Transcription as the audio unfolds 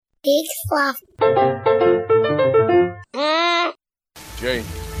Big fluff. Jane.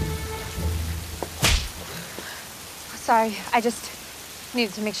 Sorry, I just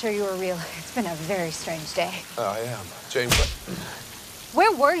needed to make sure you were real. It's been a very strange day. I am. Jane,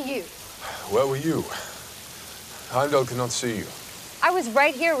 Where were you? where were you? Heimdall could not see you. I was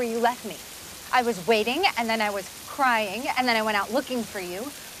right here where you left me. I was waiting, and then I was crying, and then I went out looking for you.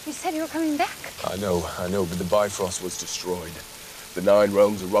 You said you were coming back. I know, but the Bifrost was destroyed. The Nine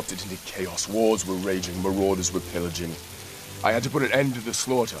Realms erupted into chaos. Wars were raging, marauders were pillaging. I had to put an end to the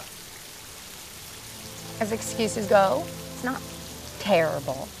slaughter. As excuses go, it's not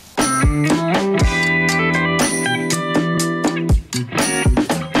terrible.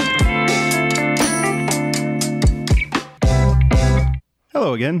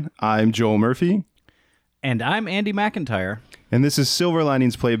 Hello again, I'm Joel Murphy. And I'm Andy McIntyre. And this is Silver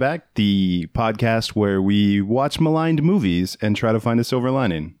Linings Playback, the podcast where we watch maligned movies and try to find a silver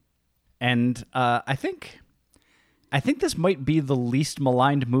lining. And I think this might be the least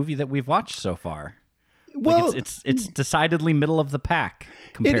maligned movie that we've watched so far. Well, like it's decidedly middle of the pack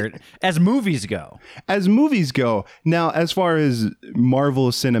compared as movies go. As movies go, now as far as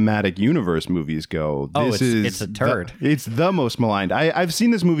Marvel Cinematic Universe movies go, it's a turd. It's the most maligned. I've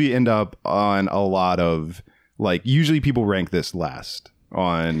seen this movie end up on a lot of, like, usually people rank this last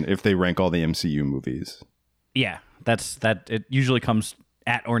on if they rank all the MCU movies. Yeah, it usually comes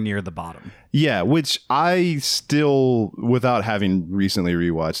at or near the bottom. Yeah, which I still, without having recently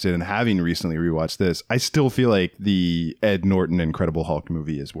rewatched it and having recently rewatched this, I still feel like the Ed Norton Incredible Hulk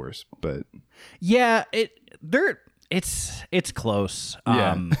movie is worse. But yeah, it's close.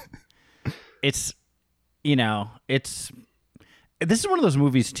 Yeah. This is one of those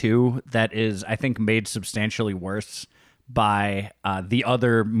movies too that is, I think, made substantially worse by the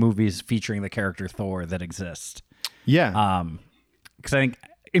other movies featuring the character Thor that exist. yeah. Because I think,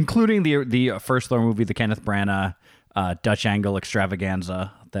 including the first Thor movie, the Kenneth Branagh Dutch angle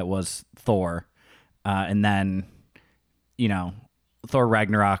extravaganza that was Thor, and then, Thor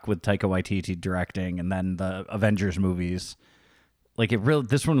Ragnarok with Taika Waititi directing, and then the Avengers movies. Like, it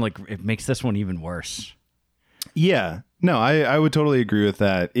makes this one even worse. Yeah. No, I would totally agree with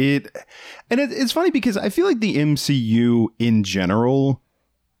that. It's funny because I feel like the MCU in general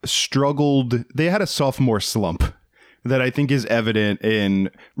struggled. They had a sophomore slump that I think is evident in,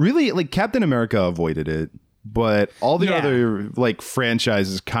 really, like, Captain America avoided it, but all the other, like,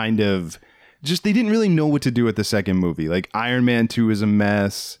 franchises kind of just, they didn't really know what to do with the second movie. Like, Iron Man 2 is a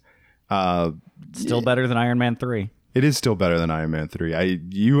mess. Still better than Iron Man 3. It is still better than Iron Man 3.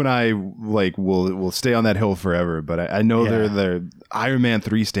 You and I, like, will stay on that hill forever, but I know they're Iron Man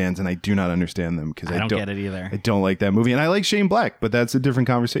 3 stands, and I do not understand them because I don't get it either. I don't like that movie, and I like Shane Black, but that's a different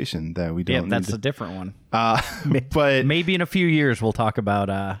conversation that we don't. Yeah, that's a different one. But maybe in a few years we'll talk about.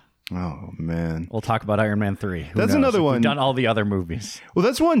 Oh man, we'll talk about Iron Man 3. Who that's knows? another one. We've done all the other movies. Well,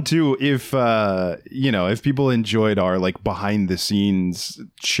 that's one too. If people enjoyed our, like, behind the scenes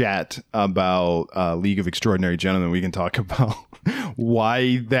chat about League of Extraordinary Gentlemen, we can talk about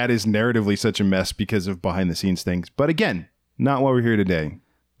why that is narratively such a mess because of behind the scenes things. But again, not why we're here today.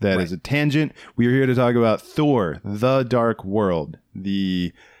 That is a tangent. We are here to talk about Thor: The Dark World,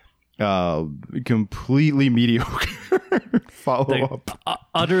 the completely mediocre follow-up.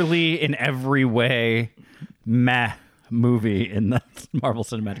 Utterly, in every way, meh movie in the Marvel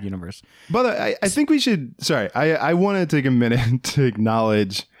Cinematic Universe. But I think we should... Sorry, I want to take a minute to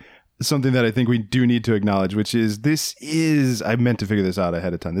acknowledge something that I think we do need to acknowledge, which is... I meant to figure this out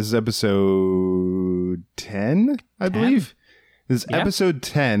ahead of time. This is episode 10, I believe. This is episode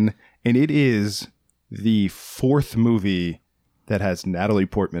 10, and it is the fourth movie that has Natalie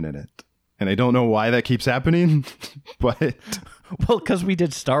Portman in it. And I don't know why that keeps happening, but... Well, because we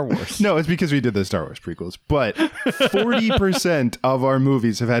did Star Wars. No, it's because we did the Star Wars prequels. But 40% of our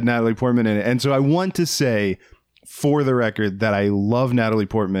movies have had Natalie Portman in it. And so I want to say, for the record, that I love Natalie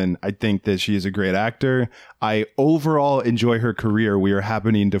Portman. I think that she is a great actor. I overall enjoy her career. We are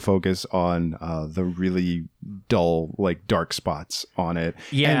happening to focus on the really dull, like, dark spots on it.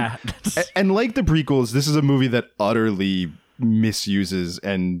 Yeah. And like the prequels, this is a movie that utterly misuses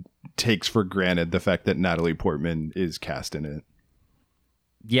and takes for granted the fact that Natalie Portman is cast in it.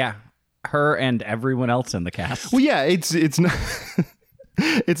 Yeah, her and everyone else in the cast. Well, yeah, it's not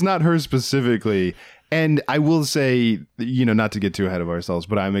it's not her specifically. And I will say, not to get too ahead of ourselves,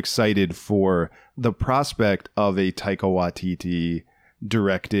 but I'm excited for the prospect of a Taika Waititi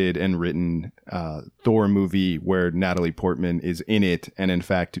directed and written Thor movie where Natalie Portman is in it. And in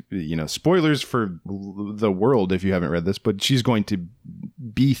fact, spoilers for the world if you haven't read this, but she's going to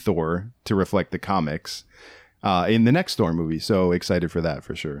be Thor to reflect the comics. in the next Thor movie. So excited for that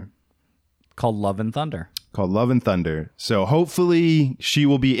for sure. Called Love and Thunder. So hopefully she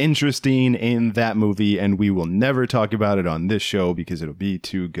will be interesting in that movie, and we will never talk about it on this show because it'll be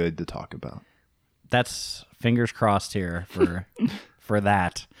too good to talk about. That's fingers crossed here for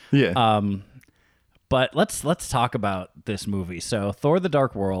that. Yeah. But let's talk about this movie. So Thor: The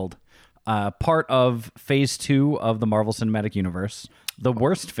Dark World, part of Phase 2 of the Marvel Cinematic Universe. The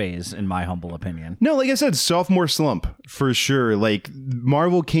worst phase, in my humble opinion. No, like I said, sophomore slump for sure. Like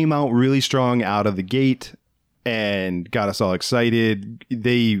Marvel came out really strong out of the gate and got us all excited.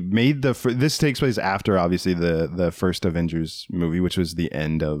 They made this takes place after obviously the first Avengers movie, which was the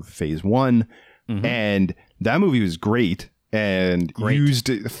end of Phase 1, and that movie was great and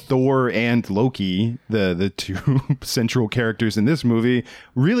used Thor and Loki, the two central characters in this movie,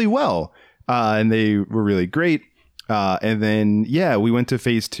 really well, and they were really great. And then, we went to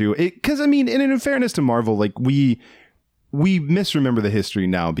Phase 2. Because, I mean, and in fairness to Marvel, like, we misremember the history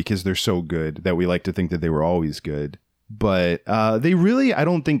now because they're so good that we like to think that they were always good. But they really, I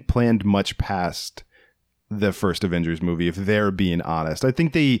don't think, planned much past the first Avengers movie, if they're being honest. I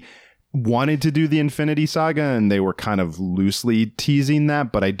think they wanted to do the Infinity Saga, and they were kind of loosely teasing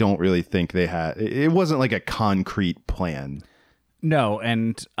that, but I don't really think they had... It wasn't like a concrete plan. No,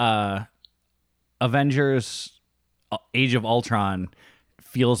 and Avengers... Age of Ultron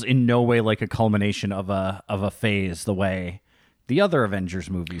feels in no way like a culmination of a phase the way the other Avengers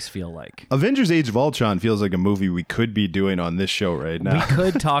movies feel like. Avengers Age of Ultron feels like a movie we could be doing on this show right now. We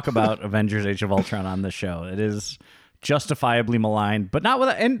could talk about Avengers Age of Ultron on this show. It is justifiably maligned, but not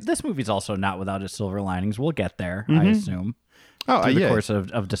without, and this movie's also not without its silver linings. We'll get there, I assume. Through the course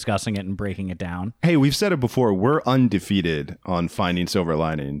of discussing it and breaking it down. Hey, we've said it before. We're undefeated on finding silver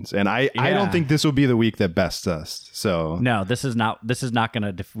linings, and I don't think this will be the week that bests us. So no, this is not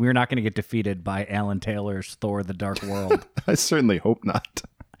gonna. We're not gonna get defeated by Alan Taylor's Thor: The Dark World. I certainly hope not.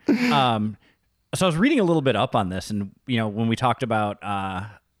 So I was reading a little bit up on this, and when we talked about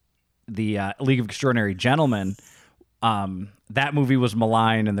the League of Extraordinary Gentlemen. That movie was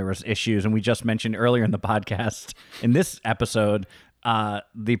maligned and there was issues, and we just mentioned earlier in the podcast in this episode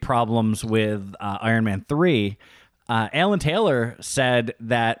the problems with Iron Man 3. Alan Taylor said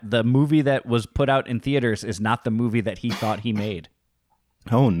that the movie that was put out in theaters is not the movie that he thought he made.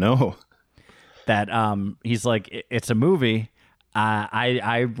 Oh no. That he's like, it's a movie.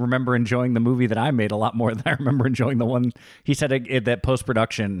 I remember enjoying the movie that I made a lot more than I remember enjoying the one. He said that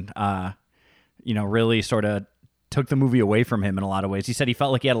post-production really sort of took the movie away from him in a lot of ways. He said he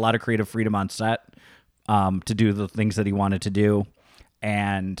felt like he had a lot of creative freedom on set to do the things that he wanted to do.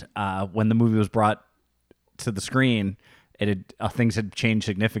 And when the movie was brought to the screen, things had changed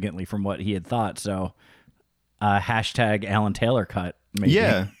significantly from what he had thought. So hashtag Alan Taylor cut. Maybe.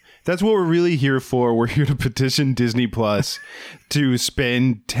 Yeah, that's what we're really here for. We're here to petition Disney Plus to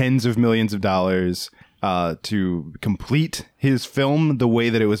spend tens of millions of dollars to complete his film the way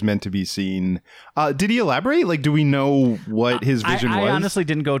that it was meant to be seen. Did he elaborate? Like, do we know what his vision was? I honestly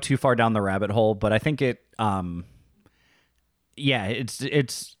didn't go too far down the rabbit hole, but I think it,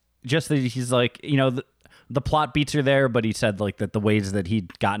 it's just that he's like, the plot beats are there, but he said like that the ways that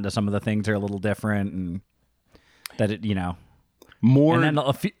he'd gotten to some of the things are a little different, and that it, more. And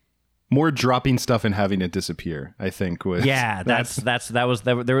then more dropping stuff and having it disappear, I think was. Yeah, that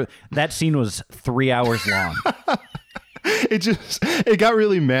scene was 3 hours long. It got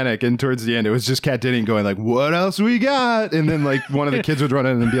really manic, and towards the end, it was just Kat Denning going like, "What else we got?" And then like one of the kids would run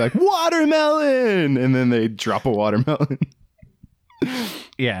in and be like, "Watermelon!" And then they drop a watermelon.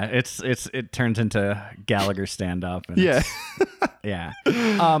 Yeah, it turns into Gallagher stand up. Yeah, yeah.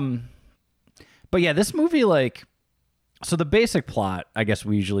 But yeah, this movie like. So the basic plot, I guess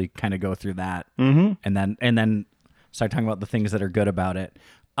we usually kind of go through that, and then start talking about the things that are good about it.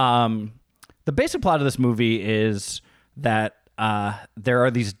 The basic plot of this movie is that there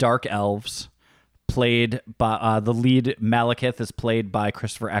are these dark elves played by the lead Malekith is played by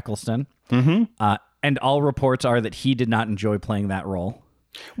Christopher Eccleston, and all reports are that he did not enjoy playing that role.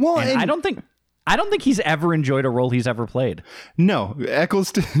 Well, and I don't think he's ever enjoyed a role he's ever played. No,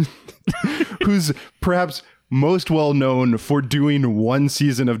 Eccleston, who's perhaps most well known for doing one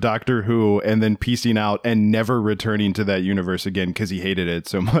season of Doctor Who and then piecing out and never returning to that universe again because he hated it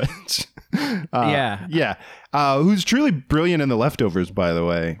so much. Yeah. Who's truly brilliant in The Leftovers, by the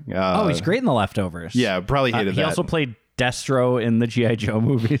way. He's great in The Leftovers. Yeah, probably hated that. He also played Destro in the G.I. Joe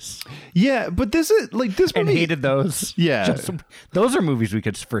movies. Yeah, but this is like this movie. And hated those. Yeah. Those are movies we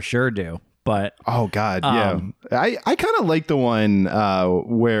could for sure do. But oh god, yeah, I kind of like the one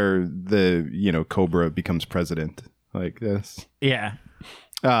where the Cobra becomes president, like this. Yeah,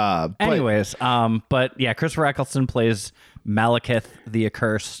 Anyways, but yeah, Christopher Eccleston plays Malekith the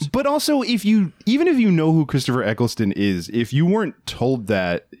Accursed. But also, even if you know who Christopher Eccleston is, if you weren't told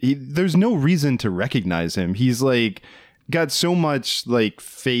that, there's no reason to recognize him. He's like got so much like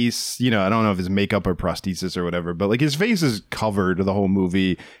face, I don't know if his makeup or prosthesis or whatever, but like his face is covered the whole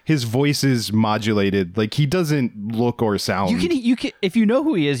movie. His voice is modulated. Like he doesn't look or sound. You can if you know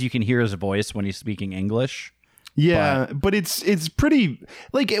who he is, you can hear his voice when he's speaking English. Yeah, but it's pretty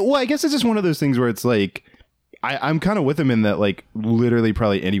like, well, I guess it's just one of those things where it's like I'm kind of with him in that like literally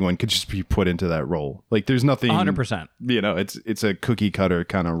probably anyone could just be put into that role. Like there's nothing 100%. It's a cookie cutter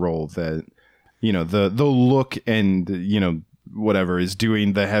kind of role that the look and whatever is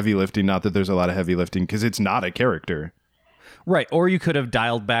doing the heavy lifting. Not that there's a lot of heavy lifting because it's not a character. Right, or you could have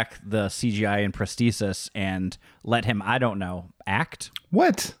dialed back the CGI and prosthesis and let him, I don't know, act.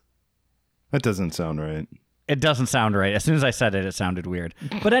 What? That doesn't sound right. It doesn't sound right. As soon as I said it, it sounded weird.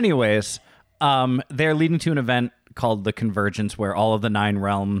 But anyways, they're leading to an event called the Convergence where all of the 9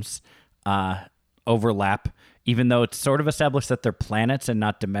 realms overlap, even though it's sort of established that they're planets and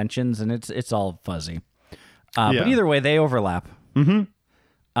not dimensions, and it's all fuzzy. But either way, they overlap.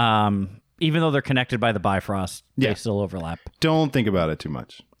 Mm-hmm. Even though they're connected by the Bifrost, they still overlap. Don't think about it too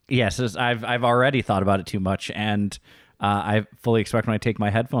much. Yes, I've already thought about it too much, and I fully expect when I take my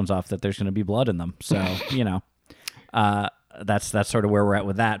headphones off that there's going to be blood in them. So, that's sort of where we're at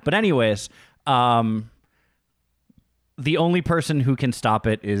with that. But anyways, the only person who can stop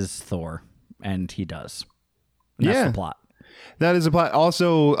it is Thor, and he does. And that's the plot. That is the plot.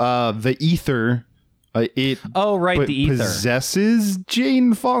 Also, the ether. The ether possesses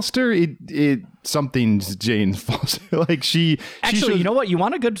Jane Foster. It something's Jane Foster. Like she actually, you know what? You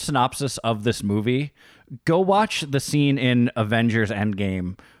want a good synopsis of this movie? Go watch the scene in Avengers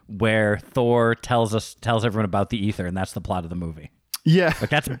Endgame where Thor tells everyone about the ether, and that's the plot of the movie. Yeah, like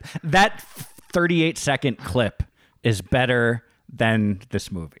that 38-second clip is better than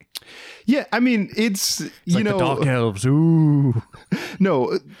this movie. Yeah, I mean, it's like the Dark Elves. Ooh.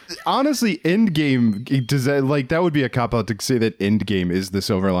 No, honestly, Endgame does that, like, that would be a cop out to say that Endgame is the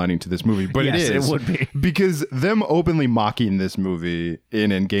silver lining to this movie, but yes, it is. It would be because them openly mocking this movie in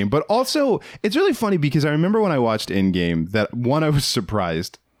Endgame, but also it's really funny because I remember when I watched Endgame that I was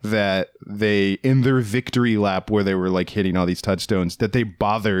surprised that they in their victory lap where they were like hitting all these touchstones that they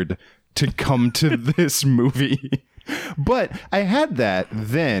bothered to come to this movie. But I had that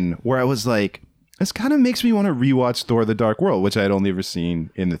then where I was like, this kind of makes me want to rewatch Thor: The Dark World, which I had only ever seen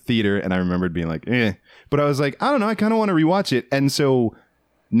in the theater. And I remembered being like, But I was like, I don't know, I kind of want to rewatch it. And so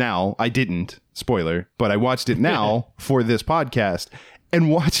now I didn't, spoiler, but I watched it now for this podcast and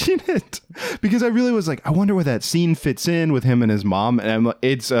watching it because I really was like, I wonder where that scene fits in with him and his mom. And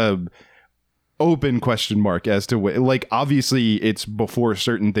it's a open question mark as to like, obviously it's before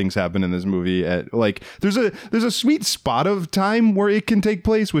certain things happen in this movie. Like there's a sweet spot of time where it can take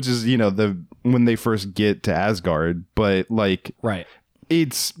place, which is when they first get to Asgard, but like right,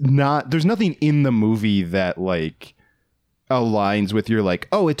 it's not, there's nothing in the movie that like aligns with your like,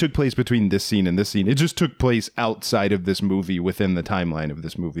 oh, it took place between this scene and this scene. It just took place outside of this movie within the timeline of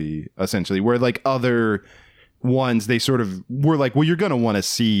this movie, essentially, where like other ones they sort of were like, well, you're gonna want to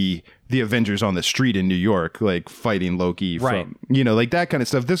see the Avengers on the street in New York, like fighting Loki, right? Like that kind of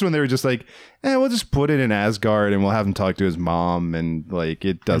stuff. This one they were just like, we'll just put it in Asgard and we'll have him talk to his mom, and like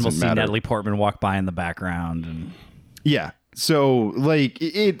it doesn't matter. See Natalie Portman walk by in the background, and so like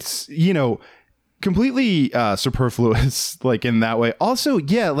it's completely superfluous, like in that way. Also,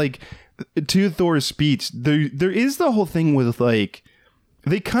 like to Thor's speech, there is the whole thing with like,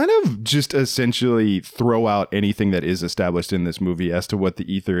 they kind of just essentially throw out anything that is established in this movie as to what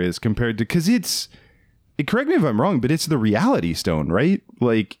the ether is compared to, because correct me if I'm wrong, but it's the reality stone, right?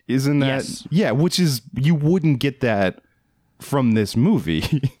 Like, isn't that? Yes. Yeah, which is, you wouldn't get that from this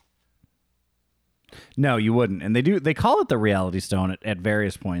movie. No, you wouldn't. And they call it the reality stone at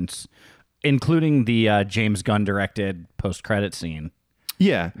various points, including the James Gunn directed post-credit scene.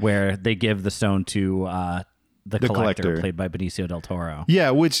 Yeah. Where they give the stone to the collector, played by Benicio del Toro.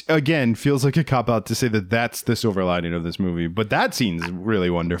 Yeah, which again feels like a cop out to say that that's the silver lining of this movie, but that scene's really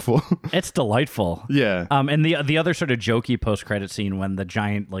wonderful. It's delightful. Yeah. And the other sort of jokey post-credit scene when the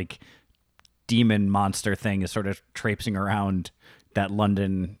giant like demon monster thing is sort of traipsing around that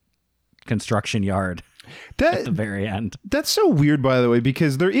London construction yard at the very end. That's so weird, by the way,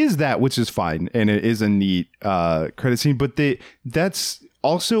 because there is that, which is fine, and it is a neat credit scene, but that's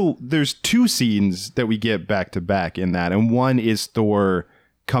also, there's 2 scenes that we get back to back in that, and one is Thor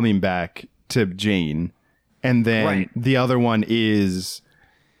coming back to Jane, and then the other one is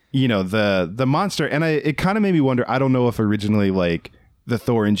the monster. And it kind of made me wonder, I don't know if originally like the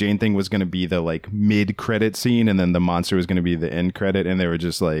Thor and Jane thing was going to be the like mid-credit scene, and then the monster was going to be the end credit, and they were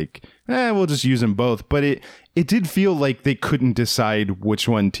just like, we'll just use them both. But it did feel like they couldn't decide which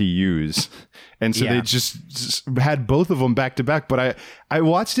one to use, and so they just had both of them back to back. But I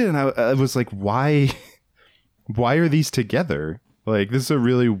watched it and I was like, why are these together? Like, this is a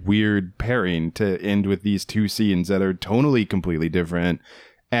really weird pairing to end with these two scenes that are tonally completely different,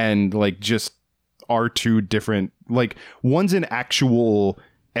 and like just are two different, like one's an actual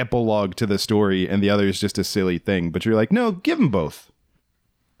epilogue to the story and the other is just a silly thing, but you're like, no, give them both.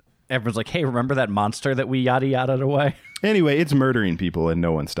 Everyone's like, hey, remember that monster that we yada yada away? Anyway, it's murdering people and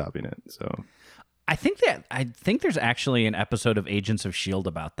no one's stopping it. So I think there's actually an episode of Agents of S.H.I.E.L.D.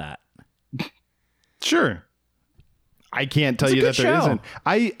 about that. Sure. I can't tell It's a you good that there show. isn't.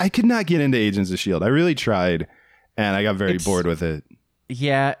 I could not get into Agents of S.H.I.E.L.D. I really tried and I got very bored with it.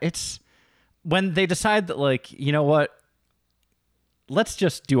 Yeah, it's when they decide that, like, you know what? Let's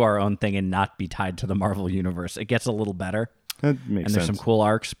just do our own thing and not be tied to the Marvel universe. It gets a little better. That makes And there's sense. some cool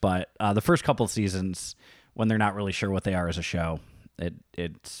arcs, but the first couple of seasons, when they're not really sure what they are as a show,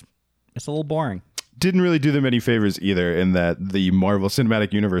 it's a little boring. Didn't really do them any favors either, in that the Marvel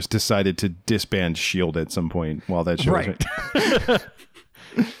Cinematic Universe decided to disband S.H.I.E.L.D. at some point while that show was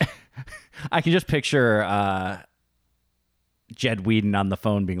I can just picture Jed Whedon on the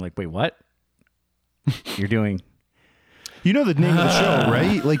phone being like, wait, what? You're doing... You know the name of the show,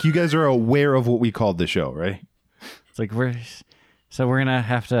 right? Like, you guys are aware of what we called the show, right? It's like, we're going to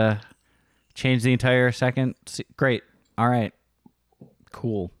have to change the entire second... Great. All right.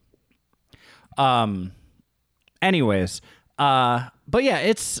 Cool. Anyways, but yeah,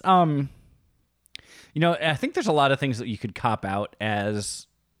 it's, I think there's a lot of things that you could cop out as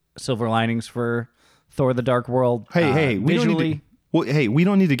silver linings for Thor: The Dark World. Hey, we visually. don't need to, we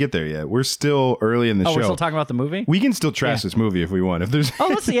don't need to get there yet. We're still early in the show. We're still talking about the movie. We can still trash this movie if we want. If there's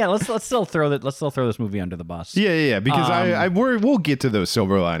Let's still throw this movie under the bus. yeah. Because we'll get to those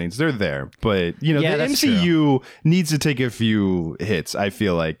silver linings. They're there, but the that's MCU needs to take a few hits. I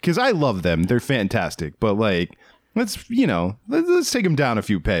feel like, because I love them, they're fantastic. But like, let's take them down a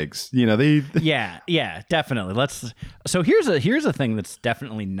few pegs. They Yeah, definitely. So here's a thing that's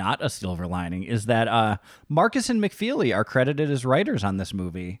definitely not a silver lining is that Marcus and McFeely are credited as writers on this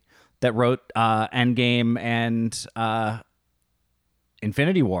movie that wrote Endgame and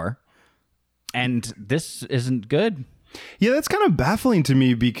Infinity War, and this isn't good. Yeah, that's kind of baffling to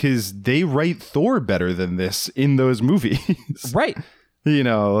me because they write Thor better than this in those movies. Right.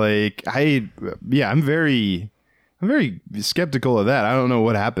 I'm very skeptical of that. I don't know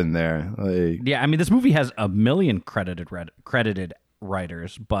what happened there. Yeah, I mean, this movie has 1 million credited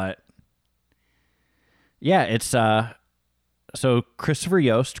writers, but yeah, it's so Christopher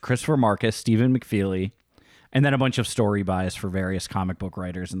Yost, Christopher Marcus, Stephen McFeely, and then a bunch of story buys for various comic book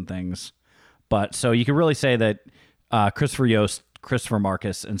writers and things. But so you could really say that Christopher Yost, Christopher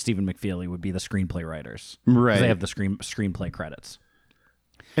Marcus, and Stephen McFeely would be the screenplay writers, 'cause Right. they have the screenplay credits.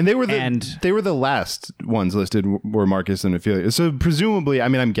 And they were the last ones listed were Marcus and McFeely. So presumably, I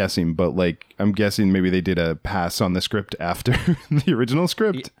mean, I'm guessing, but I'm guessing maybe they did a pass on the script after the original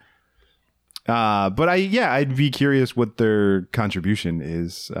script. But I'd be curious what their contribution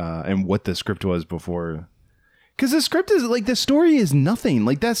is and what the script was before. Because the script is the story is nothing.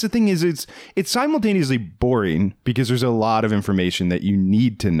 That's the thing is it's simultaneously boring because there's a lot of information that you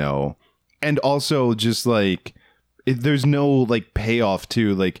need to know, and also just there's no payoff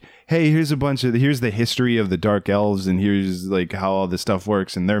to hey, here's the history of the Dark Elves and here's how all this stuff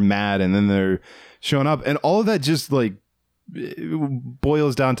works, and they're mad and then they're showing up, and all of that just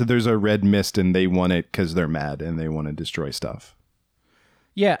boils down to there's a red mist and they want it because they're mad and they want to destroy stuff.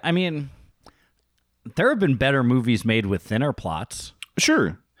 Yeah, I mean, there have been better movies made with thinner plots.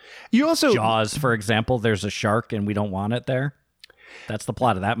 Sure. You also Jaws, for example, there's a shark and we don't want it there. That's the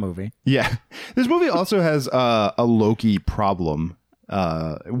plot of that movie. Yeah. This movie also has a Loki problem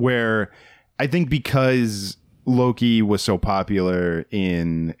where I think because Loki was so popular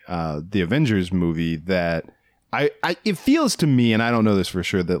in the Avengers movie that it feels to me, and I don't know this for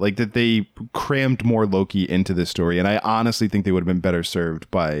sure, that that they crammed more Loki into this story. And I honestly think they would have been better served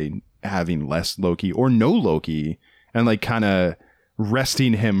by having less Loki or no Loki and kind of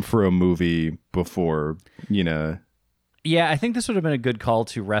resting him for a movie before, Yeah, I think this would have been a good call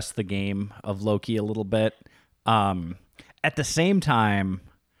to rest the game of Loki a little bit. At the same time,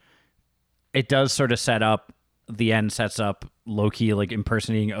 it does sort of sets up Loki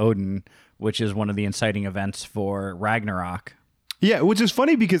impersonating Odin, which is one of the inciting events for Ragnarok. Yeah, which is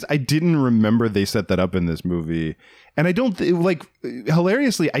funny because I didn't remember they set that up in this movie. And I don't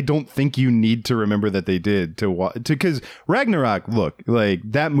hilariously, I don't think you need to remember that they did because Ragnarok, look, like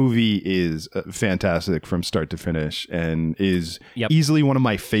that movie is fantastic from start to finish and is easily one of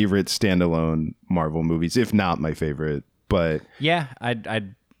my favorite standalone Marvel movies, if not my favorite. But yeah,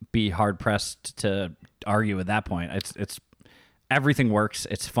 I'd be hard pressed to argue at that point. It's everything works.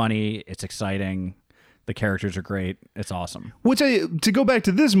 It's funny. It's exciting. The characters are great. It's awesome. To go back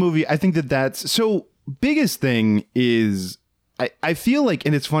to this movie, I think that's so. Biggest thing is I feel like,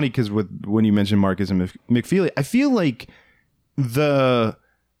 and it's funny because when you mentioned Marcus and McFeely, I feel like because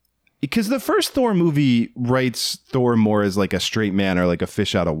the first Thor movie writes Thor more as like a straight man or like a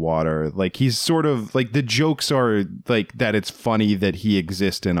fish out of water. Like he's sort of like the jokes are like that. It's funny that he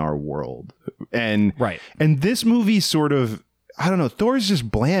exists in our world, and this movie sort of, I don't know, Thor's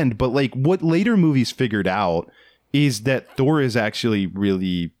just bland, but like what later movies figured out is that Thor is actually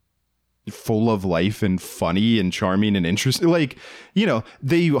really full of life and funny and charming and interesting. Like, you know,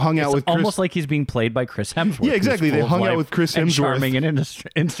 they hung out with Chris. Almost like he's being played by Chris Hemsworth. Yeah, exactly. They hung out with Chris Hemsworth. Charming and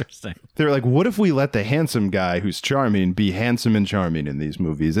interesting. They're like, what if we let the handsome guy who's charming be handsome and charming in these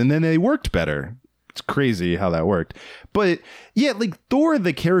movies? And then they worked better. It's crazy how that worked. But yeah, like Thor,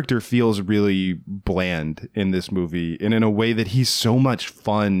 the character feels really bland in this movie and in a way that he's so much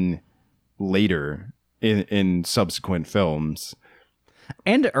fun later in subsequent films.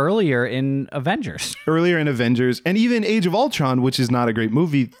 And earlier in Avengers. And even Age of Ultron, which is not a great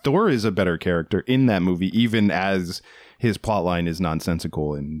movie, Thor is a better character in that movie, even as his plotline is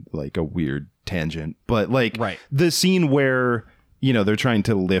nonsensical and like a weird tangent. But like the scene where, you know, they're trying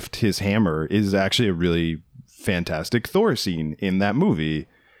to lift his hammer is actually a really fantastic Thor scene in that movie,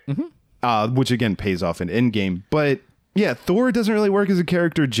 which again pays off in Endgame. But yeah, Thor doesn't really work as a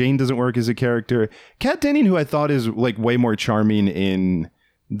character. Jane doesn't work as a character. Kat Denning, who I thought is like way more charming in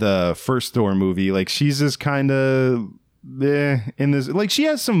the first Thor movie, like she's just kind of in this. Like she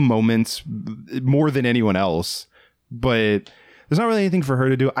has some moments more than anyone else, but there's not really anything for her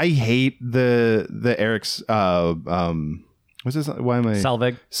to do. I hate the Eric's what's this? Why am I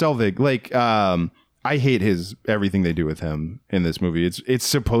Selvig? Like I hate everything they do with him in this movie. It's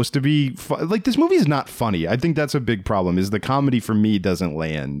supposed to be like this movie is not funny. I think that's a big problem. Is the comedy for me doesn't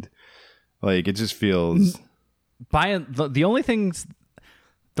land. Like it just feels. The only things,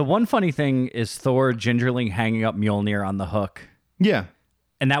 the one funny thing is Thor gingerly hanging up Mjolnir on the hook. Yeah,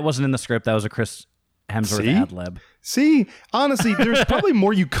 and that wasn't in the script. That was a Chris Hemsworth ad lib. See, honestly, there's probably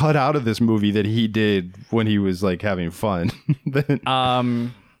more you cut out of this movie that he did when he was like having fun.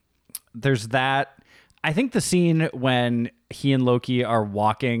 There's that. I think the scene when he and Loki are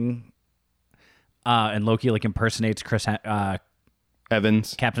walking, and Loki like impersonates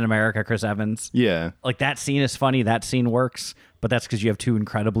Evans, Captain America, Chris Evans. Yeah, like that scene is funny. That scene works, but that's because you have two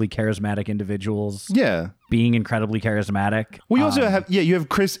incredibly charismatic individuals. Yeah, being incredibly charismatic. Well, you also have you have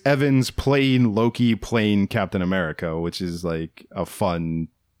Chris Evans playing Loki, playing Captain America, which is like a fun,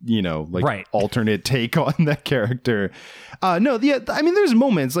 you know, like alternate take on that character. No, yeah, I mean, there's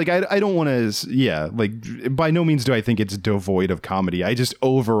moments like I don't want to, like by no means do I think it's devoid of comedy. I just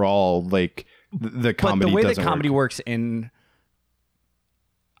overall like the comedy. But the way doesn't that comedy work. works in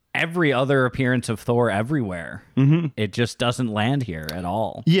every other appearance of Thor everywhere, it just doesn't land here at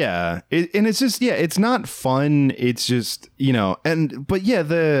all. Yeah, and it's just it's not fun. It's just, you know, but yeah,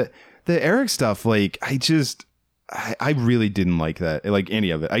 the Eric stuff, like I really didn't like that, like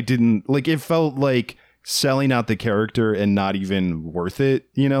any of it. I didn't like. It felt like selling out the character and not even worth it.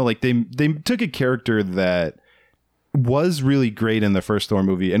 You know, like they took a character that was really great in the first Thor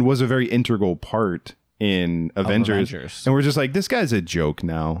movie and was a very integral part in Avengers, and we're just like, this guy's a joke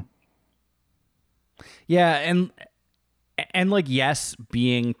now. Yeah, and like, yes,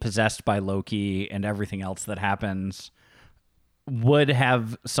 being possessed by Loki and everything else that happens would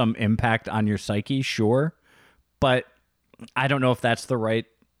have some impact on your psyche, sure. But I don't know if that's the right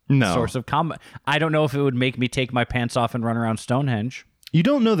source of comedy. I don't know if it would make me take my pants off and run around Stonehenge. You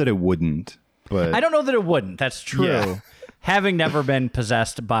don't know that it wouldn't, but I don't know that it wouldn't. That's true. Yeah. Having never been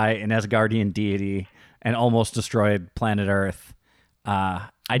possessed by an Asgardian deity and almost destroyed planet Earth, I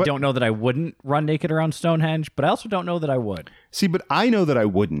don't know that I wouldn't run naked around Stonehenge, but I also don't know that I would. See, but I know that I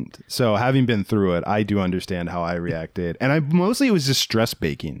wouldn't. So having been through it, I do understand how I reacted. And it was just stress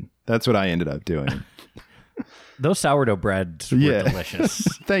baking. That's what I ended up doing. Those sourdough breads were delicious.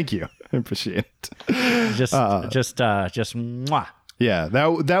 Thank you. I appreciate it. Just mwah. Yeah,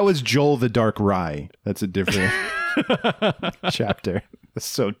 that was Joel the Dark Rye. That's a different chapter. That's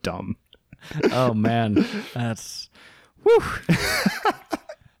so dumb. Oh man, that's whew.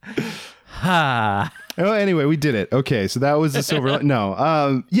 Ha. Oh, anyway, we did it. Okay, so that was the silver.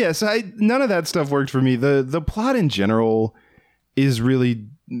 No, yes, none of that stuff worked for me. The plot in general is really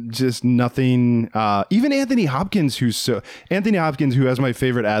just nothing. Even Anthony Hopkins, who has my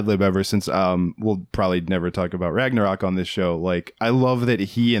favorite ad lib ever since. We'll probably never talk about Ragnarok on this show. Like, I love that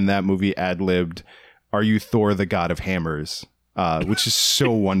he in that movie ad libbed, "Are you Thor, the god of hammers?" Which is so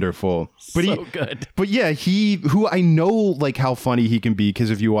wonderful. But so good. But yeah, who I know like how funny he can be,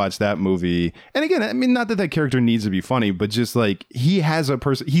 because if you watch that movie, and again, I mean, not that character needs to be funny, but just like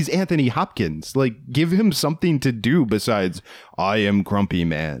he's Anthony Hopkins. Like, give him something to do besides "I am grumpy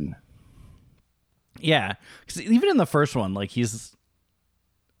man." Yeah, because even in the first one, like he's,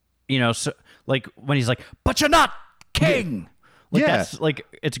 so like when he's like, "But you're not king." Like, yeah, that's like,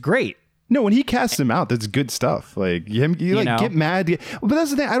 it's great. No, when he casts him out, that's good stuff. Like you like get mad, but that's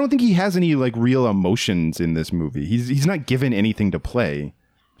the thing. I don't think he has any like real emotions in this movie. He's not given anything to play.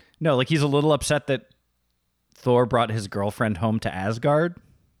 No, like he's a little upset that Thor brought his girlfriend home to Asgard.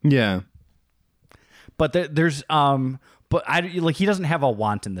 Yeah, but there's but he doesn't have a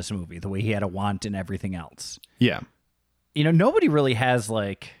want in this movie the way he had a want in everything else. Yeah, nobody really has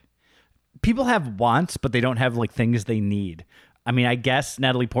like, people have wants, but they don't have like things they need. I mean, I guess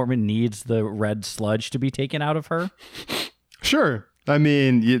Natalie Portman needs the red sludge to be taken out of her. Sure. I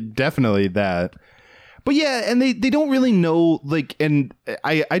mean, definitely that. But yeah, and they don't really know, like, and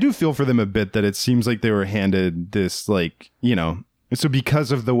I do feel for them a bit that it seems like they were handed this, like, so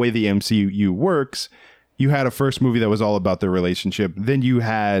because of the way the MCU works, you had a first movie that was all about their relationship. Then you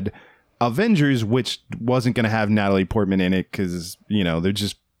had Avengers, which wasn't going to have Natalie Portman in it because,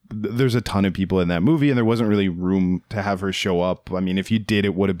 there's a ton of people in that movie and there wasn't really room to have her show up. I mean, if you did,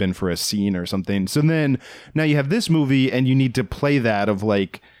 it would have been for a scene or something. So then now you have this movie and you need to play that of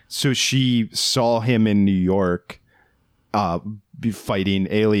like, so she saw him in New York fighting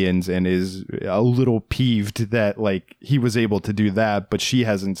aliens and is a little peeved that like he was able to do that, but she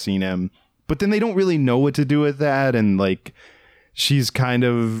hasn't seen him. But then they don't really know what to do with that. And like, she's kind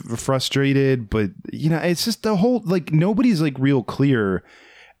of frustrated, but it's just the whole, like, nobody's like real clear.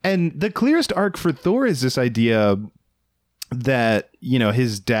 And the clearest arc for Thor is this idea that,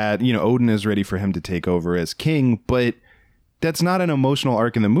 his dad, Odin is ready for him to take over as king, but that's not an emotional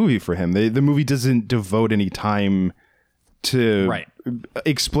arc in the movie for him. The movie doesn't devote any time to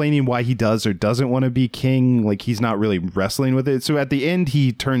explaining why he does or doesn't want to be king. Like, he's not really wrestling with it. So at the end,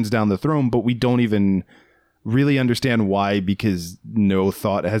 he turns down the throne, but we don't even really understand why, because no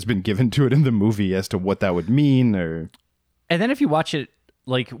thought has been given to it in the movie as to what that would mean. And then if you watch it,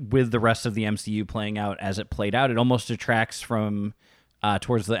 like with the rest of the MCU playing out as it played out, it almost detracts from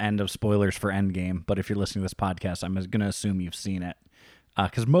towards the end of spoilers for Endgame. But if you're listening to this podcast, I'm going to assume you've seen it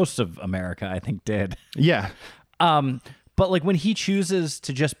because most of America, I think, did. Yeah. But like when he chooses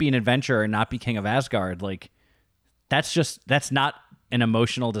to just be an adventurer and not be king of Asgard, like that's not an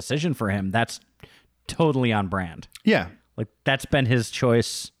emotional decision for him. That's totally on brand. Yeah. Like that's been his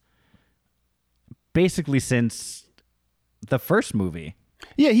choice basically since the first movie.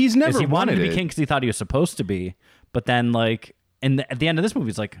 Yeah, he's never he wanted to be it. king because he thought he was supposed to be, but then like at the end of this movie,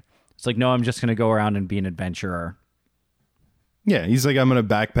 it's like no, I'm just gonna go around and be an adventurer. Yeah, he's like, I'm gonna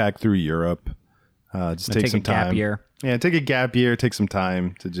backpack through Europe, just take some time. Gap year. Yeah, take a gap year, take some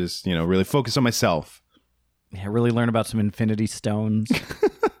time to just really focus on myself. Yeah, really learn about some Infinity Stones,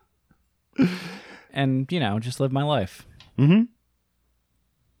 and just live my life. Mm-hmm.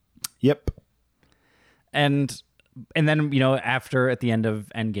 Yep. And then, after at the end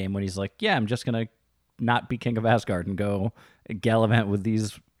of Endgame, when he's like, yeah, I'm just going to not be king of Asgard and go gallivant with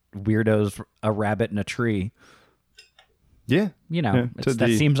these weirdos, a rabbit in a tree. Yeah.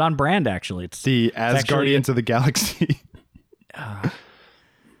 That seems on brand, actually. It's the Asgardians of the galaxy. I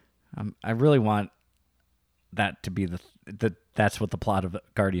really want that to be that's what the plot of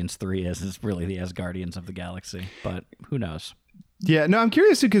Guardians 3 is really the Asgardians of the galaxy. But who knows? Yeah, no, I'm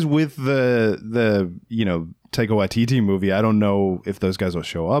curious too, because with the Taika Waititi movie, I don't know if those guys will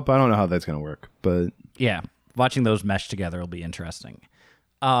show up. I don't know how that's going to work, but yeah, watching those mesh together will be interesting.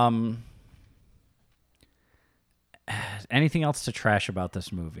 Anything else to trash about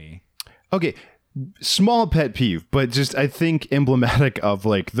this movie? Okay, small pet peeve, but just I think emblematic of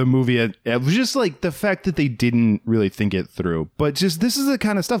like the movie, just like the fact that they didn't really think it through. But just this is the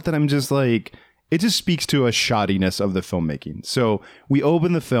kind of stuff that I'm just like, it just speaks to a shoddiness of the filmmaking. So we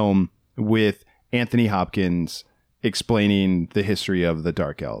open the film with Anthony Hopkins explaining the history of the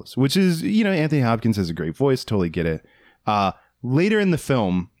Dark Elves, which is, Anthony Hopkins has a great voice. Totally get it. Later in the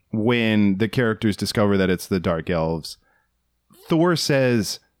film, when the characters discover that it's the Dark Elves, Thor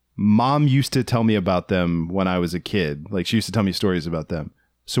says, Mom used to tell me about them when I was a kid. Like, she used to tell me stories about them.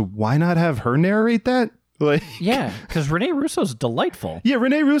 So why not have her narrate that? Like, Yeah, because Rene Russo's delightful. yeah,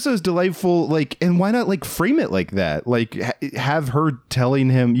 Rene Russo's delightful. Like, and why not like frame it like that? Like, have her telling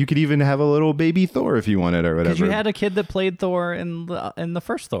him. You could even have a little baby Thor if you wanted or whatever. Because you had a kid that played Thor in the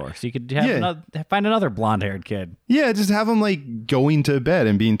first Thor, so you could have find another blonde-haired kid. Yeah, just have him like going to bed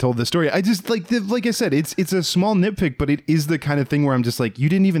and being told the story. I just like I said, it's a small nitpick, but it is the kind of thing where I'm just like, you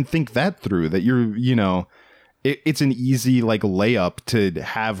didn't even think that through. That it's an easy like layup to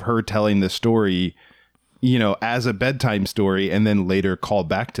have her telling the story, as a bedtime story, and then later call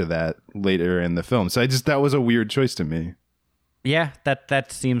back to that later in the film. So that was a weird choice to me. Yeah,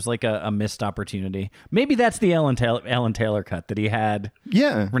 that seems like a missed opportunity. Maybe that's the Alan Taylor cut that he had.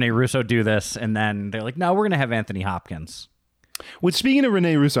 Yeah. Rene Russo do this, and then they're like, no, we're going to have Anthony Hopkins. Well, speaking of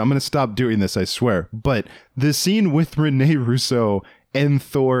Rene Russo, I'm going to stop doing this, I swear. But the scene with Rene Russo and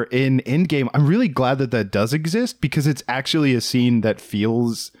Thor in Endgame, I'm really glad that does exist, because it's actually a scene that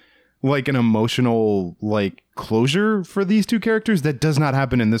feels like an emotional like closure for these two characters that does not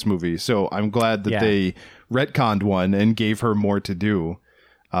happen in this movie. So I'm glad that they retconned one and gave her more to do,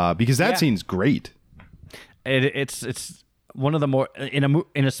 because that scene's great. It's one of the more in a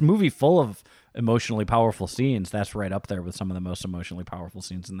movie full of emotionally powerful scenes. That's right up there with some of the most emotionally powerful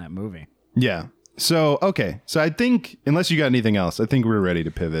scenes in that movie. Yeah. So okay. So I think, unless you got anything else, I think we're ready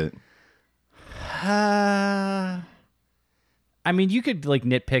to pivot. I mean, you could like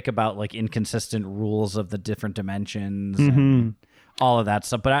nitpick about like inconsistent rules of the different dimensions and all of that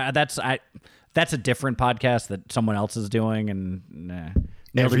stuff, but that's a different podcast that someone else is doing, and Neil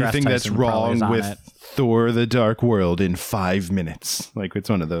everything deGrasse that's Tyson probably is wrong on with it. Thor: The Dark World in 5 minutes. Like, it's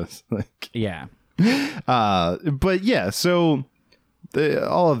one of those. Like, Yeah. but yeah, so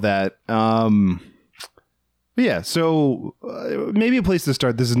all of that. Yeah, so maybe a place to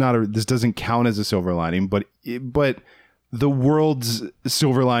start. This doesn't count as a silver lining, but the world's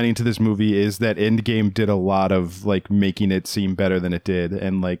silver lining to this movie is that Endgame did a lot of like making it seem better than it did,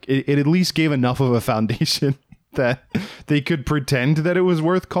 and like it at least gave enough of a foundation that they could pretend that it was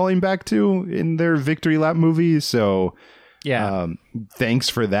worth calling back to in their victory lap movie. So yeah, thanks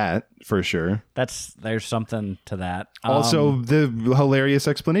for that, for sure. There's something to that. Also, the hilarious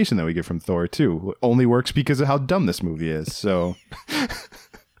explanation that we get from Thor too only works because of how dumb this movie is. So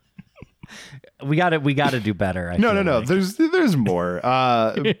we got to do better. No. Like. There's more.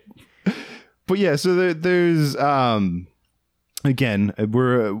 But yeah, so there's again,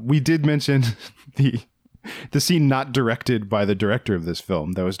 we did mention the scene not directed by the director of this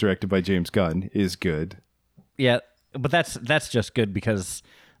film, that was directed by James Gunn, is good. Yeah, but that's just good because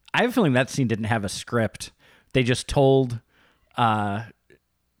I have a feeling that scene didn't have a script. They just told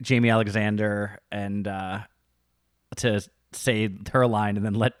Jamie Alexander and to say her line and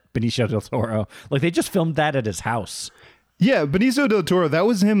then let Benicio del Toro. Like, they just filmed that at his house. Yeah, Benicio del Toro, that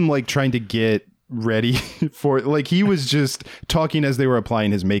was him like trying to get ready for, like, he was just talking as they were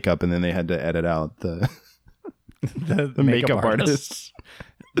applying his makeup, and then they had to edit out the makeup artist.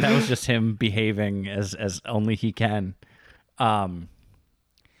 That was just him behaving as only he can. I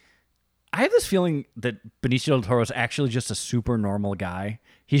have this feeling that Benicio del Toro is actually just a super normal guy.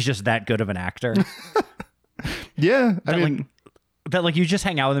 He's just that good of an actor. Yeah, I mean, that you just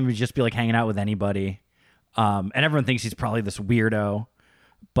hang out with him, you just be like hanging out with anybody, and everyone thinks he's probably this weirdo,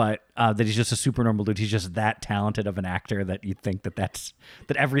 but that he's just a super normal dude. He's just that talented of an actor that you think that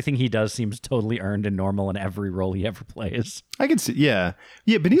everything he does seems totally earned and normal in every role he ever plays. I can see, yeah.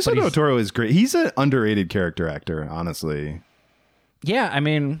 Benicio del Toro is great. He's an underrated character actor, honestly. Yeah, I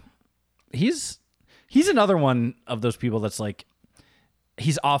mean, he's another one of those people that's like,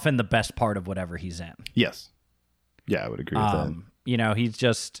 he's often the best part of whatever he's in. Yes. Yeah, I would agree with that. He's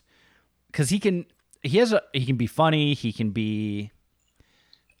just, because he can be funny. He can be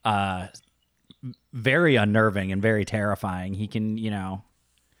very unnerving and very terrifying. He can,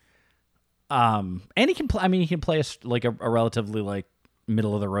 and he can play. I mean, he can play a relatively like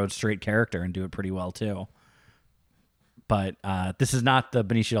middle of the road straight character and do it pretty well too. But this is not the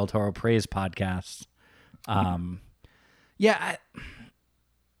Benicio del Toro praise podcast. Yeah.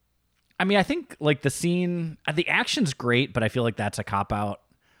 I mean, I think like the scene, the action's great, but I feel like that's a cop out.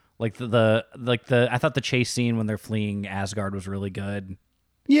 Like I thought the chase scene when they're fleeing Asgard was really good.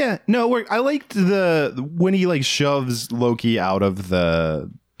 Yeah, no, I liked when he like shoves Loki out of the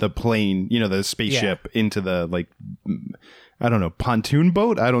plane, the spaceship into the like, I don't know, pontoon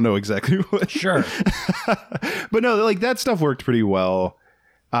boat. I don't know exactly what. Sure, but no, like that stuff worked pretty well.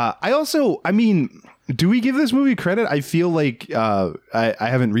 I mean, do we give this movie credit? I feel like I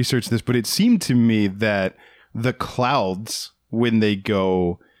haven't researched this, but it seemed to me that the clouds, when they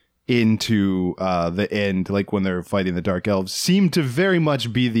go into the end, like when they're fighting the Dark Elves, seemed to very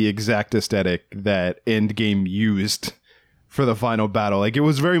much be the exact aesthetic that Endgame used for the final battle. Like it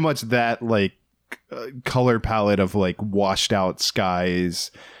was very much that like color palette of like washed out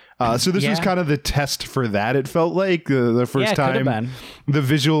skies. So this was kind of the test for that. It felt like the first time the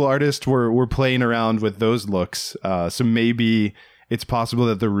visual artists were playing around with those looks. So maybe it's possible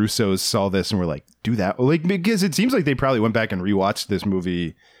that the Russos saw this and were like, do that. Like, because it seems like they probably went back and rewatched this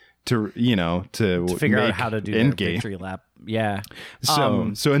movie to figure out how to do the victory lap. Yeah.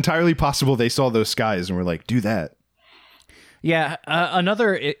 So entirely possible they saw those skies and were like, do that. Yeah.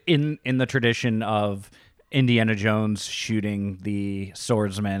 Another in the tradition of Indiana Jones shooting the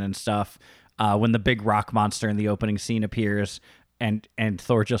swordsman and stuff, when the big rock monster in the opening scene appears and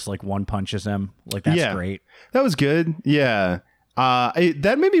Thor just like one punches him, like that's great. That was good. Yeah.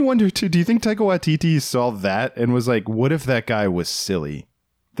 That made me wonder too, do you think Taika Waititi saw that and was like, what if that guy was silly,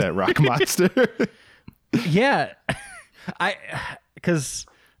 that rock monster? Yeah. I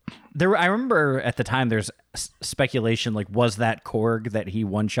remember at the time there's speculation like, was that Korg that he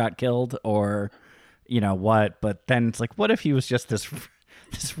one shot killed, or you know what? But then it's like, what if he was just this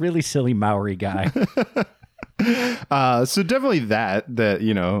really silly Maori guy? So definitely that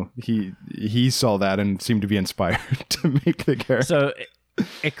you know, he saw that and seemed to be inspired to make the character. So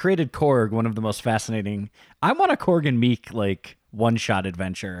it created Korg, one of the most fascinating. I want a Korg and Meek like one shot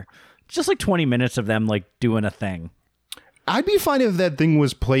adventure, just like 20 minutes of them like doing a thing. I'd be fine if that thing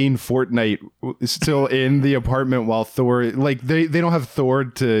was playing Fortnite still in the apartment while Thor, like they don't have Thor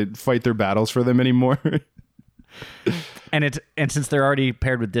to fight their battles for them anymore. And since they're already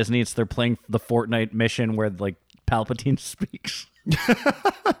paired with Disney, they're playing the Fortnite mission where like Palpatine speaks.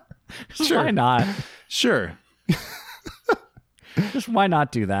 Sure. Why not? Sure. Just why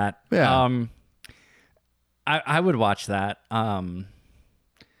not do that? Yeah. I would watch that.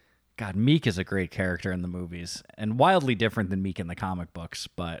 God, Meek is a great character in the movies and wildly different than Meek in the comic books,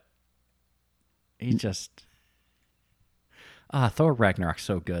 but he just... Thor Ragnarok's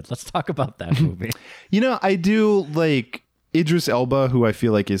so good. Let's talk about that movie. You know, I do like Idris Elba, who I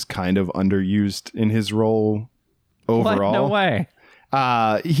feel like is kind of underused in his role overall. What? No way.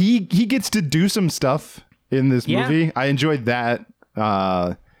 He gets to do some stuff in this movie. I enjoyed that.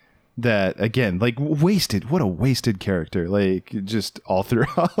 That again, like wasted. What a wasted character. Like just all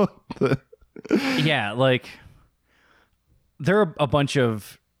throughout. Yeah, like there are a bunch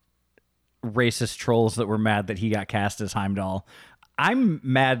of racist trolls that were mad that he got cast as Heimdall. I'm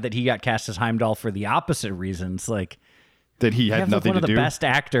mad that he got cast as Heimdall for the opposite reasons. Like that he had nothing to do. One of the best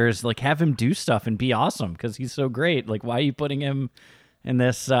actors. Like have him do stuff and be awesome because he's so great. Like why are you putting him in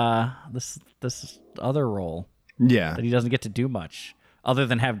this this other role? Yeah, that he doesn't get to do much. Other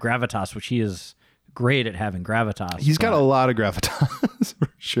than have gravitas, which he is great at having gravitas. He's got a lot of gravitas, for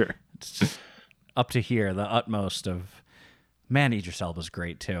sure. It's just up to here, the utmost of... Man, Idris Elba's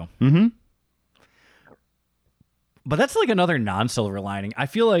great, too. Mm-hmm. But that's like another non-silver lining. I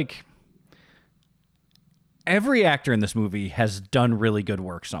feel like every actor in this movie has done really good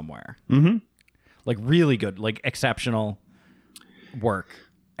work somewhere. Mm-hmm. Like really good, like exceptional work.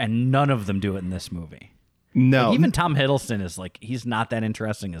 And none of them do it in this movie. No, like even Tom Hiddleston is like, he's not that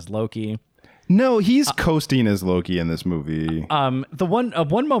interesting as Loki. No, he's coasting as Loki in this movie. The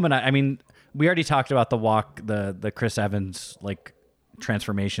one moment, I mean, we already talked about the Chris Evans like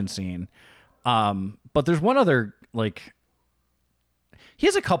transformation scene. But there's one other, like, he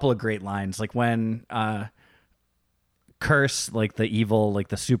has a couple of great lines, like when Curse, like the evil, like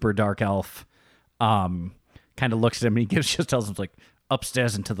the super dark elf, kind of looks at him and he just tells him like,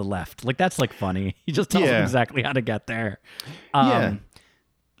 upstairs and to the left. Like that's like funny. He just tells him exactly how to get there. And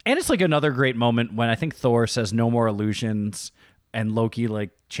it's like another great moment when I think Thor says no more illusions and Loki like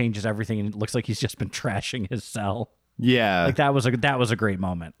changes everything and it looks like he's just been trashing his cell. Yeah. Like that was a great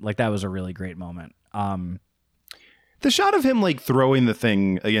moment. Like that was a really great moment. The shot of him like throwing the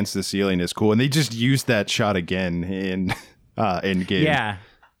thing against the ceiling is cool, and they just used that shot again in Endgame. Yeah.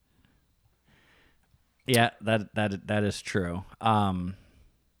 Yeah, that is true. Yeah,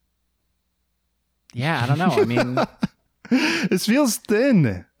 I don't know. I mean, this feels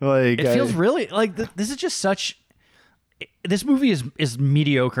thin. Like it feels really like this is just such. This movie is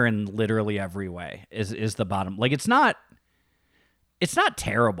mediocre in literally every way. Is the bottom like it's not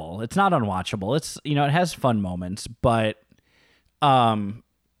terrible. It's not unwatchable. It's it has fun moments, but and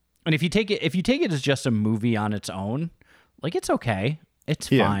if you take it as just a movie on its own, like it's okay. It's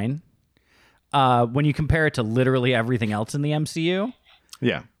fine. When you compare it to literally everything else in the MCU,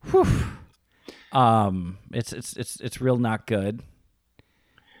 it's real not good.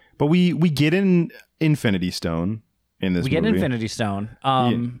 But we get an Infinity Stone in this movie. We get an Infinity Stone.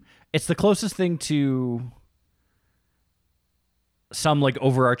 it's the closest thing to some like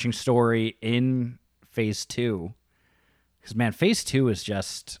overarching story in Phase 2. Because man, Phase 2 is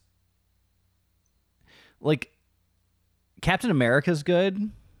just like Captain America's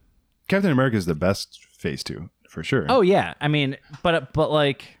good. Captain America is the best Phase 2 for sure. Oh yeah, I mean, but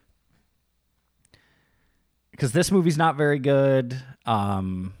like, because this movie's not very good.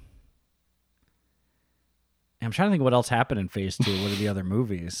 I'm trying to think what else happened in Phase 2. What are the other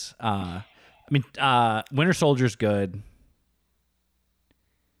movies? Winter Soldier's good.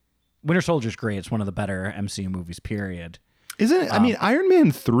 Winter Soldier's great. It's one of the better MCU movies, period. Isn't it? I mean, Iron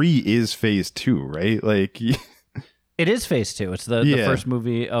Man 3 is Phase 2, right? Like, it is Phase 2. It's the first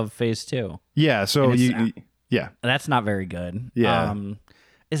movie of Phase 2. Yeah, so yeah. That's not very good. Yeah.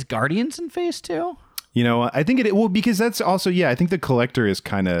 Is Guardians in Phase 2? You know, I think it will, because that's also, I think the Collector is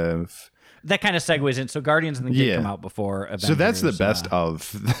kind of... That kind of segues in. So Guardians and the Kid come out before Avengers. So that's the best of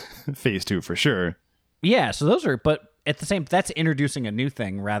Phase 2 for sure. Yeah, so those are, but at the same, that's introducing a new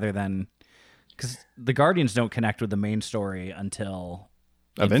thing rather than, because the Guardians don't connect with the main story until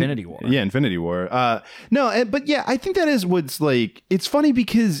Infinity War. Yeah, Infinity War. But yeah, I think that is what's like, it's funny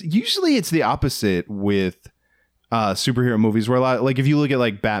because usually it's the opposite with superhero movies, where a lot, like if you look at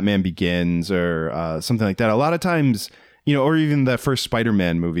like Batman Begins or something like that, a lot of times, you know, or even the first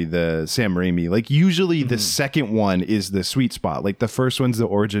Spider-Man movie, the Sam Raimi, like usually the second one is the sweet spot. Like the first one's the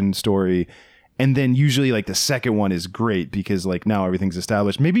origin story. And then usually like the second one is great because like now everything's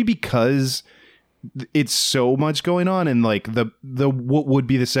established. Maybe because it's so much going on, and like the what would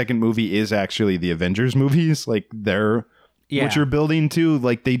be the second movie is actually the Avengers movies. Like they're what you're building to.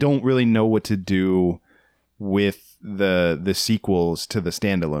 Like they don't really know what to do with the sequels to the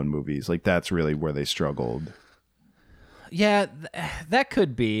standalone movies. Like that's really where they struggled. Yeah, that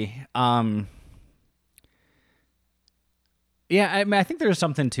could be. Yeah, I mean, I think there's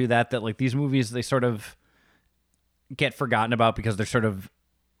something to that like these movies, they sort of get forgotten about because they're sort of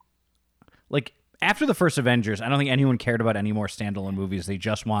like after the first Avengers, I don't think anyone cared about any more standalone movies. They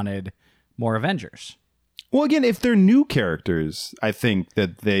just wanted more Avengers. Well, again, if they're new characters, I think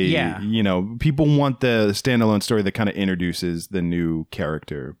that they, you know, people want the standalone story that kind of introduces the new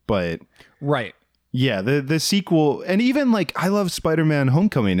character. But right. Yeah, the sequel, and even like I love Spider-Man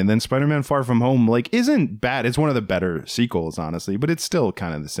Homecoming, and then Spider-Man Far From Home, like isn't bad. It's one of the better sequels, honestly, but it's still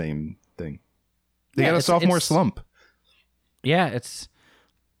kind of the same thing. They got a sophomore slump. Yeah, it's,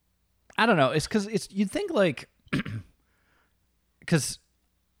 I don't know. It's because you'd think like, because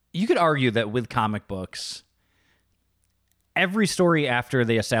you could argue that with comic books, every story after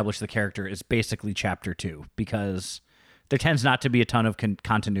they establish the character is basically chapter 2, because there tends not to be a ton of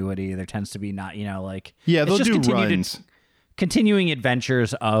continuity. There tends to be not, you know, like... Yeah, they'll do runs. Continuing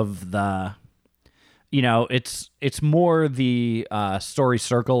adventures of the... You know, it's more the story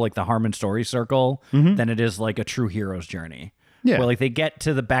circle, like the Harmon story circle, than it is like a true hero's journey. Yeah. Where like they get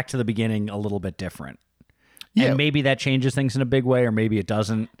to back to the beginning a little bit different. Yeah. And maybe that changes things in a big way, or maybe it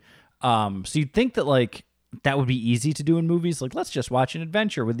doesn't. So you'd think that like that would be easy to do in movies. Like, let's just watch an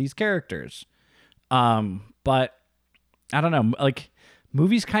adventure with these characters. But... I don't know, like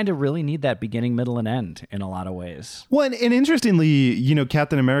movies kind of really need that beginning, middle, and end in a lot of ways. Well, and interestingly, you know,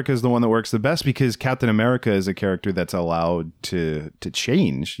 Captain America is the one that works the best because Captain America is a character that's allowed to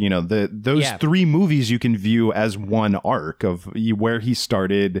change. You know, those 3 movies you can view as one arc of where he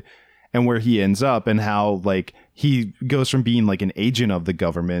started and where he ends up, and how like he goes from being like an agent of the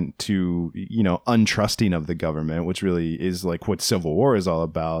government to, you know, untrusting of the government, which really is like what Civil War is all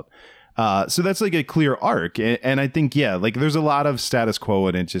about. So that's like a clear arc. And I think, like there's a lot of status quo,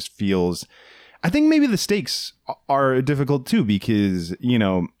 and it just feels, I think maybe the stakes are difficult too, because, you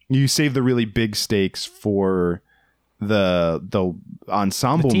know, you save the really big stakes for the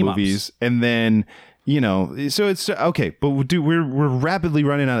ensemble movies. And then, you know, so it's okay, but we're rapidly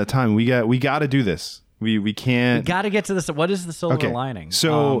running out of time. We got to do this. We can't. We got to get to this. What is the silver lining?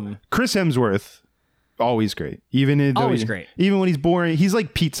 So Chris Hemsworth, always great. Always great. Even when he's boring, he's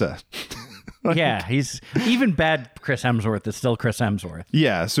like pizza. Yeah, he's even bad. Chris Hemsworth is still Chris Hemsworth.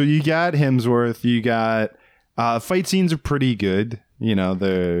 Yeah, so you got Hemsworth. You got fight scenes are pretty good. You know,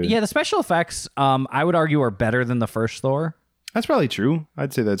 the special effects, I would argue, are better than the first Thor. That's probably true.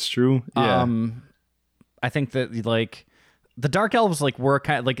 I'd say that's true. Yeah. I think that like the Dark Elves like were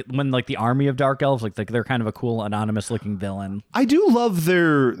kind of like when like the army of Dark Elves like they're kind of a cool anonymous looking villain. I do love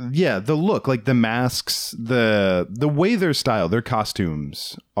their the look, like the masks, the way they're styled, their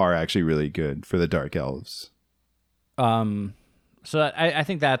costumes are actually really good for the Dark Elves. So I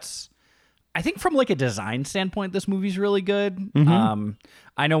think that's, I think from like a design standpoint, this movie's really good.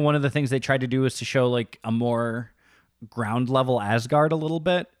 I know one of the things they tried to do is to show like a more ground level Asgard a little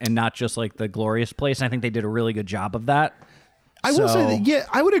bit and not just like the glorious place. And I think they did a really good job of that. I will say that, yeah,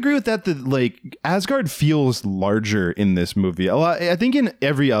 I would agree with that. That like Asgard feels larger in this movie. A lot. I think in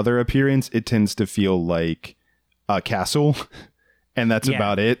every other appearance, it tends to feel like a castle, and that's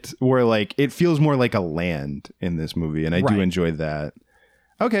about it. Where like it feels more like a land in this movie, and I do enjoy that.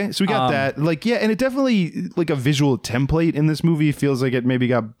 Okay, so we got that. Like, yeah, and it definitely like a visual template in this movie feels like it maybe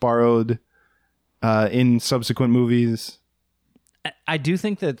got borrowed in subsequent movies. I do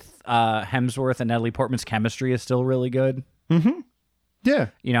think that Hemsworth and Natalie Portman's chemistry is still really good. Mm-hmm. Yeah.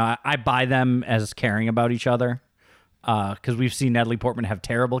 You know, I buy them as caring about each other because we've seen Natalie Portman have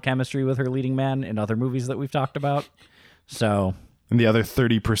terrible chemistry with her leading man in other movies that we've talked about. So, and the other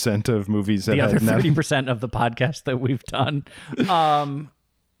 30% of movies that the other 30% of the podcast that we've done.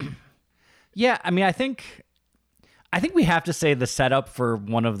 Yeah, I mean, I think we have to say the setup for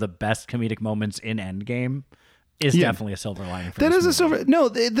one of the best comedic moments in Endgame is definitely a silver lining. That is a silver. No,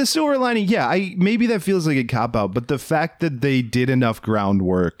 the silver lining. Yeah, maybe that feels like a cop out, but the fact that they did enough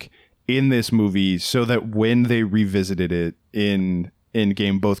groundwork in this movie so that when they revisited it in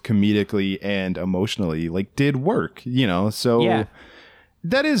Endgame, both comedically and emotionally, like did work. You know, so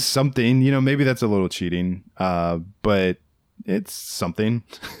that is something. You know, maybe that's a little cheating, but it's something.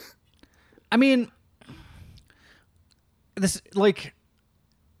 I mean, this like.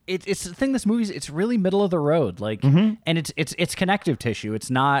 It's the thing. This movie's it's really middle of the road, like, and it's connective tissue. It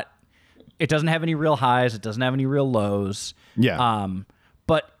doesn't have any real highs. It doesn't have any real lows. Yeah.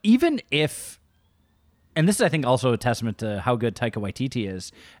 But even if, and this is I think also a testament to how good Taika Waititi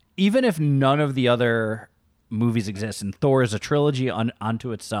is. Even if none of the other movies exist and Thor is a trilogy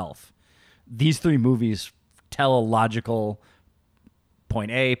onto itself, these three movies tell a logical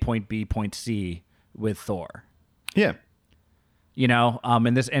point A, point B, point C with Thor. Yeah. You know, and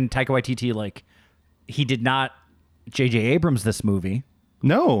Taika Waititi, like, he did not J.J. Abrams this movie.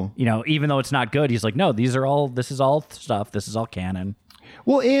 No. You know, even though it's not good, he's like, no, this is all stuff. This is all canon.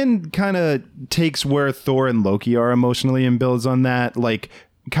 Well, and kind of takes where Thor and Loki are emotionally and builds on that. Like,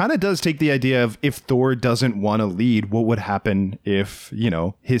 kind of does take the idea of if Thor doesn't want to lead, what would happen if, you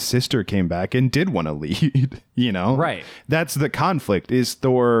know, his sister came back and did want to lead, you know? Right. That's the conflict. Is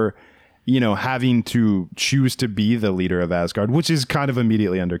Thor, you know, having to choose to be the leader of Asgard, which is kind of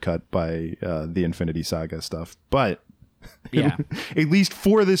immediately undercut by the Infinity Saga stuff. But yeah, at least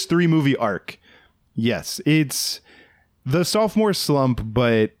for this 3-movie arc, yes, it's the sophomore slump,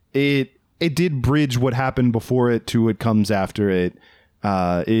 but it did bridge what happened before it to what comes after it.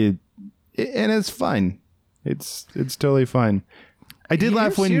 And it's fine. It's totally fine. I did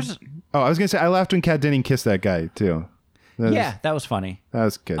laugh when I was gonna say I laughed when Kat Denning kissed that guy too. That was funny. That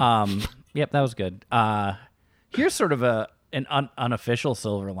was good. Yep, that was good. Here's sort of an unofficial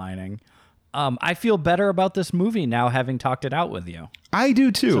silver lining. I feel better about this movie now, having talked it out with you. I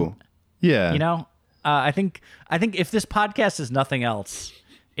do too. So, yeah. You know, I think if this podcast is nothing else,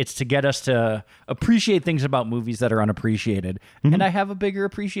 it's to get us to appreciate things about movies that are unappreciated. Mm-hmm. And I have a bigger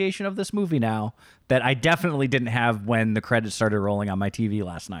appreciation of this movie now that I definitely didn't have when the credits started rolling on my TV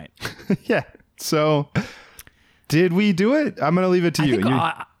last night. Yeah. So did we do it? I'm going to leave it to you.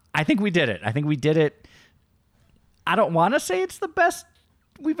 I think we did it. I don't want to say it's the best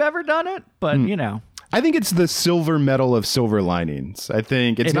we've ever done it, but you know. I think it's the silver medal of silver linings. I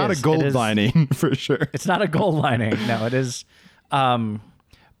think it's not a gold lining for sure. It's not a gold lining. No, it is.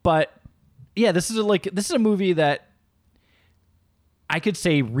 But yeah, this is a movie that I could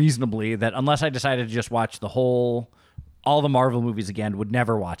say reasonably that unless I decided to just watch all the Marvel movies again, would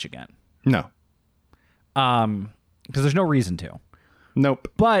never watch again. No. Because there's no reason to. Nope.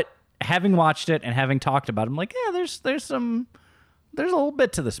 But having watched it and having talked about it, I'm like, yeah, there's a little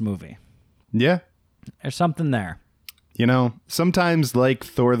bit to this movie. Yeah. There's something there. You know, sometimes like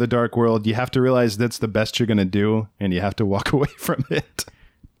Thor: The Dark World, you have to realize that's the best you're going to do and you have to walk away from it.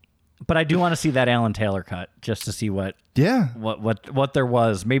 But I do want to see that Alan Taylor cut just to see what there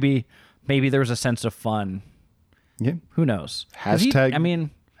was. Maybe there was a sense of fun. Yeah. Who knows?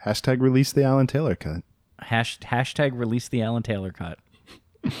 Hashtag release the Alan Taylor cut. Hashtag release the Alan Taylor cut.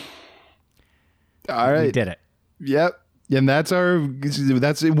 All right. We did it. Yep. And that's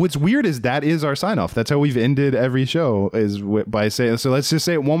what's weird is that is our sign off. That's how we've ended every show is by saying, so let's just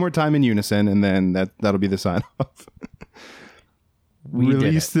say it one more time in unison and then that'll be the sign off.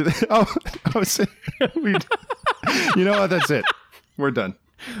 Release it. You know what? That's it. We're done.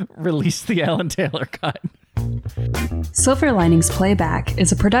 Release the Alan Taylor cut. Silver Linings Playback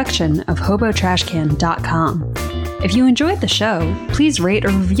is a production of HoboTrashCan.com. If you enjoyed the show, please rate or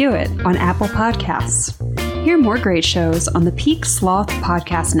review it on Apple Podcasts. Hear more great shows on the Peak Sloth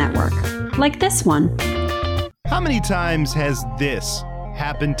Podcast Network, like this one. How many times has this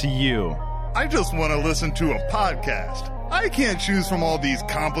happened to you? I just want to listen to a podcast. I can't choose from all these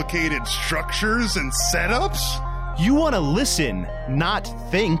complicated structures and setups. You want to listen, not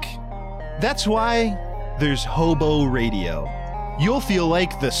think. That's why there's Hobo Radio. You'll feel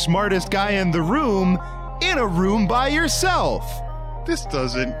like the smartest guy in the room by yourself. This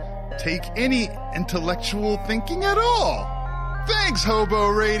doesn't take any intellectual thinking at all. Thanks, Hobo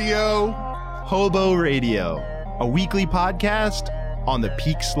Radio. Hobo Radio, a weekly podcast on the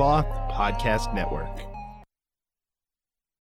Peak Sloth Podcast Network.